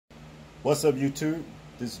What's up, YouTube?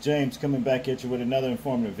 This is James coming back at you with another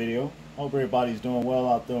informative video. Hope everybody's doing well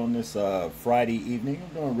out there on this Friday evening.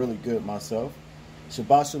 I'm doing really good myself.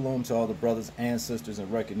 Shabbat Shalom to all the brothers and sisters in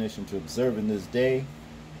recognition to observing this day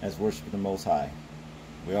as worshiping the Most High.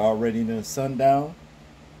 We're already in sundown.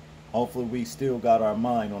 Hopefully we still got our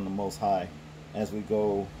mind on the Most High as we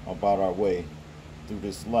go about our way through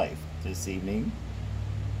this life this evening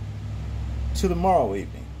to tomorrow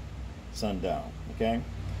evening, sundown, okay?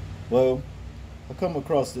 Well, I come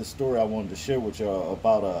across this story I wanted to share with you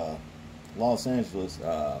about Los Angeles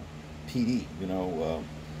PD. You know,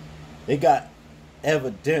 they got,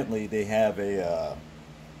 evidently they have a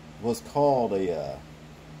what's called a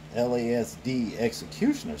LSAD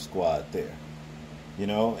Executioner squad there. You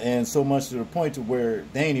know, and so much to the point to where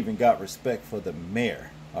they ain't even got respect for the mayor.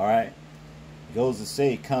 All right, it goes to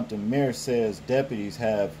say Compton Mayor says deputies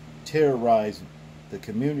have terrorized the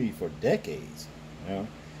community for decades. You know,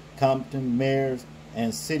 Compton mayors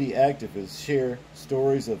and city activists share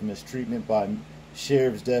stories of mistreatment by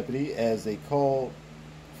sheriff's deputy as they call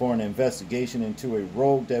for an investigation into a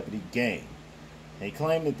rogue deputy gang. They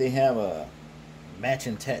claim that they have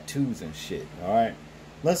matching tattoos and shit. All right,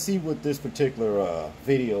 let's see what this particular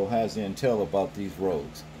video has to entail about these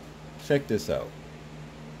rogues. Check this out.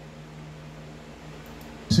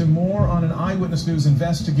 To more on an Eyewitness News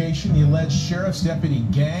investigation, the alleged sheriff's deputy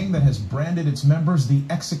gang that has branded its members the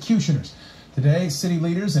Executioners. Today, city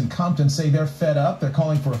leaders in Compton say they're fed up. They're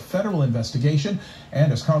calling for a federal investigation.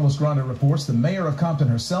 And as Carlos Granda reports, the mayor of Compton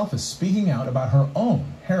herself is speaking out about her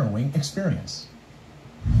own harrowing experience.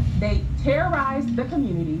 They terrorize the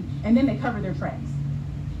community and then they cover their tracks.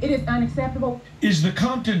 It is unacceptable. Is the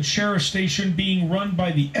Compton Sheriff Station being run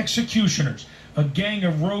by the Executioners, a gang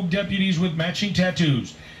of rogue deputies with matching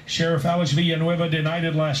tattoos? Sheriff Alex Villanueva denied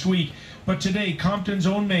it last week, but today Compton's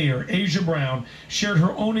own mayor, Aja Brown, shared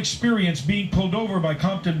her own experience being pulled over by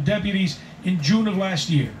Compton deputies in June of last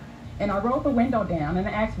year. And I rolled the window down and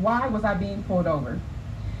I asked, why was I being pulled over?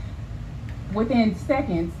 Within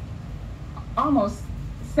seconds, almost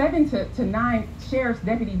 7 to 9 sheriff's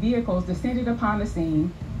deputy vehicles descended upon the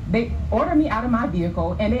scene. They ordered me out of my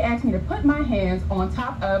vehicle and they asked me to put my hands on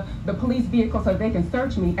top of the police vehicle so they can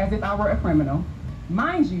search me as if I were a criminal.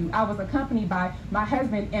 Mind you, I was accompanied by my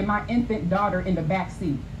husband and my infant daughter in the back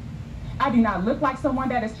seat. I do not look like someone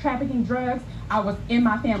that is trafficking drugs. I was in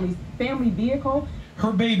my family vehicle.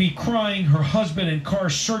 Her baby crying, her husband and car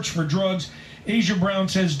searched for drugs. Aja Brown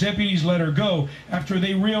says deputies let her go after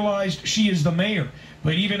they realized she is the mayor.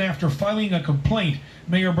 But even after filing a complaint,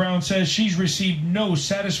 Mayor Brown says she's received no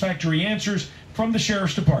satisfactory answers from the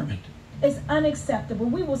Sheriff's Department. It's unacceptable.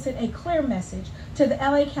 We will send a clear message to the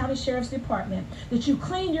LA County Sheriff's Department that you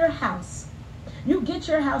clean your house, you get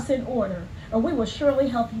your house in order, or we will surely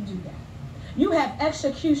help you do that. You have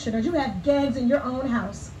executioners, you have gangs in your own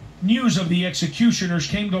house. News of the Executioners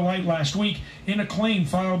came to light last week in a claim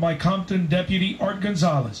filed by Compton deputy Art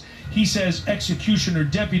Gonzalez. He says executioner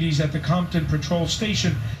deputies at the Compton Patrol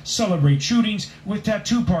Station celebrate shootings with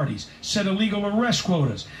tattoo parties, set illegal arrest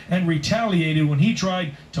quotas, and retaliated when he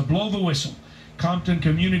tried to blow the whistle. Compton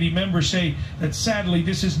community members say that sadly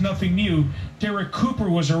this is nothing new. Derek Cooper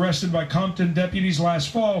was arrested by Compton deputies last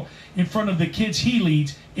fall in front of the kids he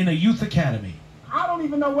leads in a youth academy. I don't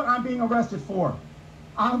even know what I'm being arrested for.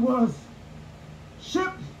 I was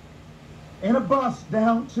shipped in a bus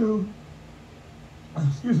down to,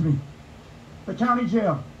 the county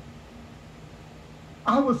jail.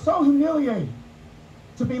 I was so humiliated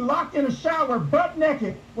to be locked in a shower butt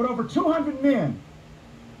naked with over 200 men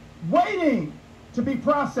waiting to be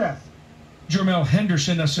processed. Jermel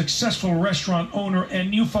Henderson, a successful restaurant owner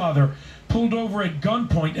and new father, pulled over at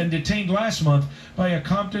gunpoint and detained last month by a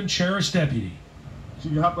Compton sheriff's deputy. She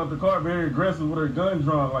hopped out the car very aggressive with her gun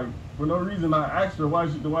drawn, like, for no reason. I asked her why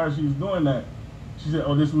she was doing that. She said,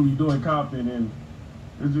 oh, this is what we do in Compton, and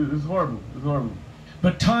it's horrible. It's horrible.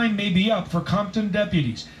 But time may be up for Compton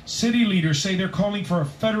deputies. City leaders say they're calling for a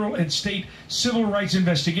federal and state civil rights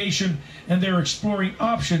investigation, and they're exploring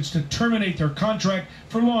options to terminate their contract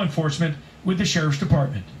for law enforcement with the Sheriff's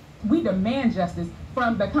Department. We demand justice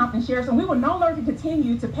from the Compton Sheriffs, and we will no longer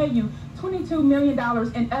continue to pay you $22 million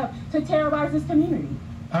and up to terrorize this community.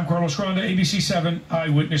 I'm Carlos Granda, ABC 7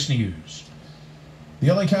 Eyewitness News.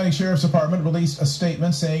 The LA County Sheriff's Department released a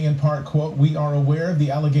statement saying in part, quote, "We are aware of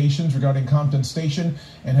the allegations regarding Compton Station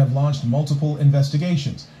and have launched multiple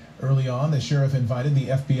investigations." Early on, the sheriff invited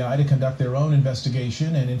the FBI to conduct their own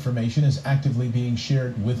investigation, and information is actively being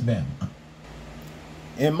shared with them.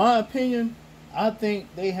 In my opinion, I think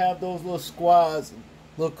they have those little squads,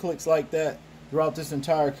 little cliques like that throughout this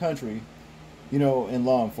entire country, you know, in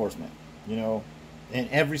law enforcement. You know, in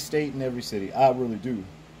every state and every city. I really do.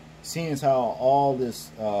 Seeing how all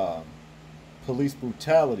this police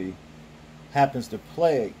brutality happens to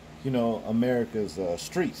plague, you know, America's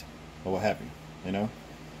streets or what have you, you know.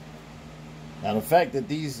 Now the fact that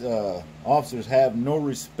these officers have no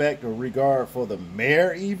respect or regard for the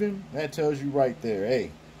mayor even, that tells you right there,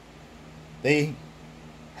 hey, they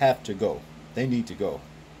have to go. They need to go.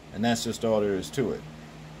 And that's just all there is to it.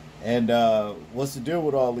 And what's the deal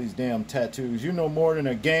with all these damn tattoos? You know more than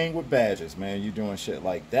a gang with badges, man. You doing shit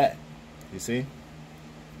like that. You see?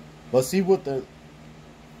 But see what the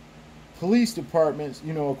police departments,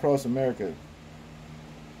 you know, across America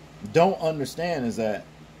don't understand is that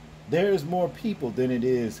there is more people than it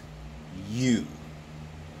is you.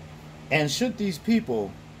 And should these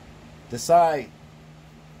people decide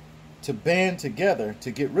to band together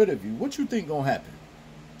to get rid of you, what you think gonna happen?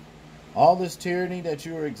 All this tyranny that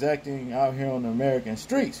you are exacting out here on the American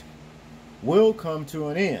streets will come to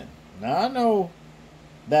an end. Now I know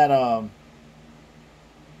that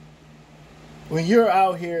when you're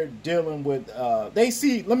out here dealing with they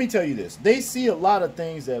see, let me tell you this, they see a lot of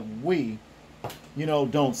things that we, you know,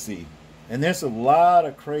 don't see. And there's a lot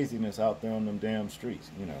of craziness out there on them damn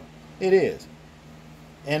streets, you know. It is.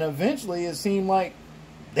 And eventually it seemed like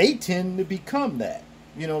they tend to become that.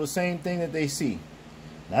 You know, the same thing that they see.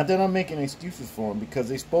 Not that I'm making excuses for them, because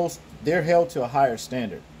they're held to a higher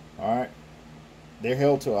standard. Alright? They're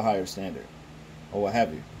held to a higher standard. Or what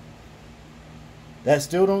have you. That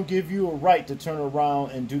still don't give you a right to turn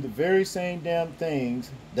around and do the very same damn things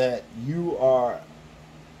that you are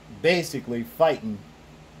basically fighting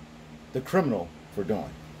the criminal for doing.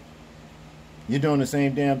 You're doing the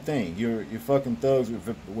same damn thing. You're fucking thugs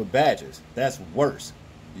with badges. That's worse,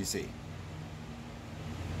 you see.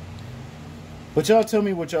 But y'all tell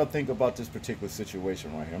me what y'all think about this particular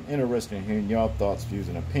situation right here. I'm interested in hearing y'all thoughts, views,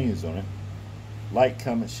 and opinions on it. Like,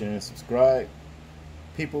 comment, share, and subscribe.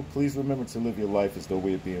 People, please remember to live your life as though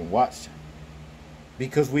we are being watched.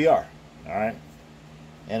 Because we are. Alright?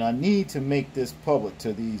 And I need to make this public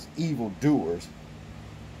to these evil doers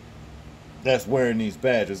that's wearing these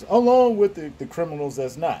badges, along with the criminals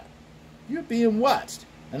that's not. You're being watched.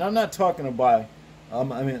 And I'm not talking about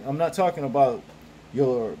I'm not talking about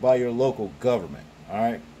your local government.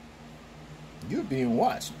 Alright? You're being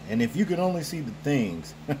watched. And if you could only see the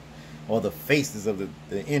things or the faces of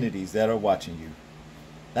the entities that are watching you,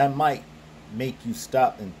 that might make you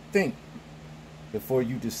stop and think before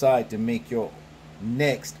you decide to make your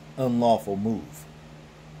next unlawful move.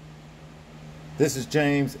 This is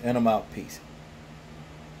James, and I'm out. Peace.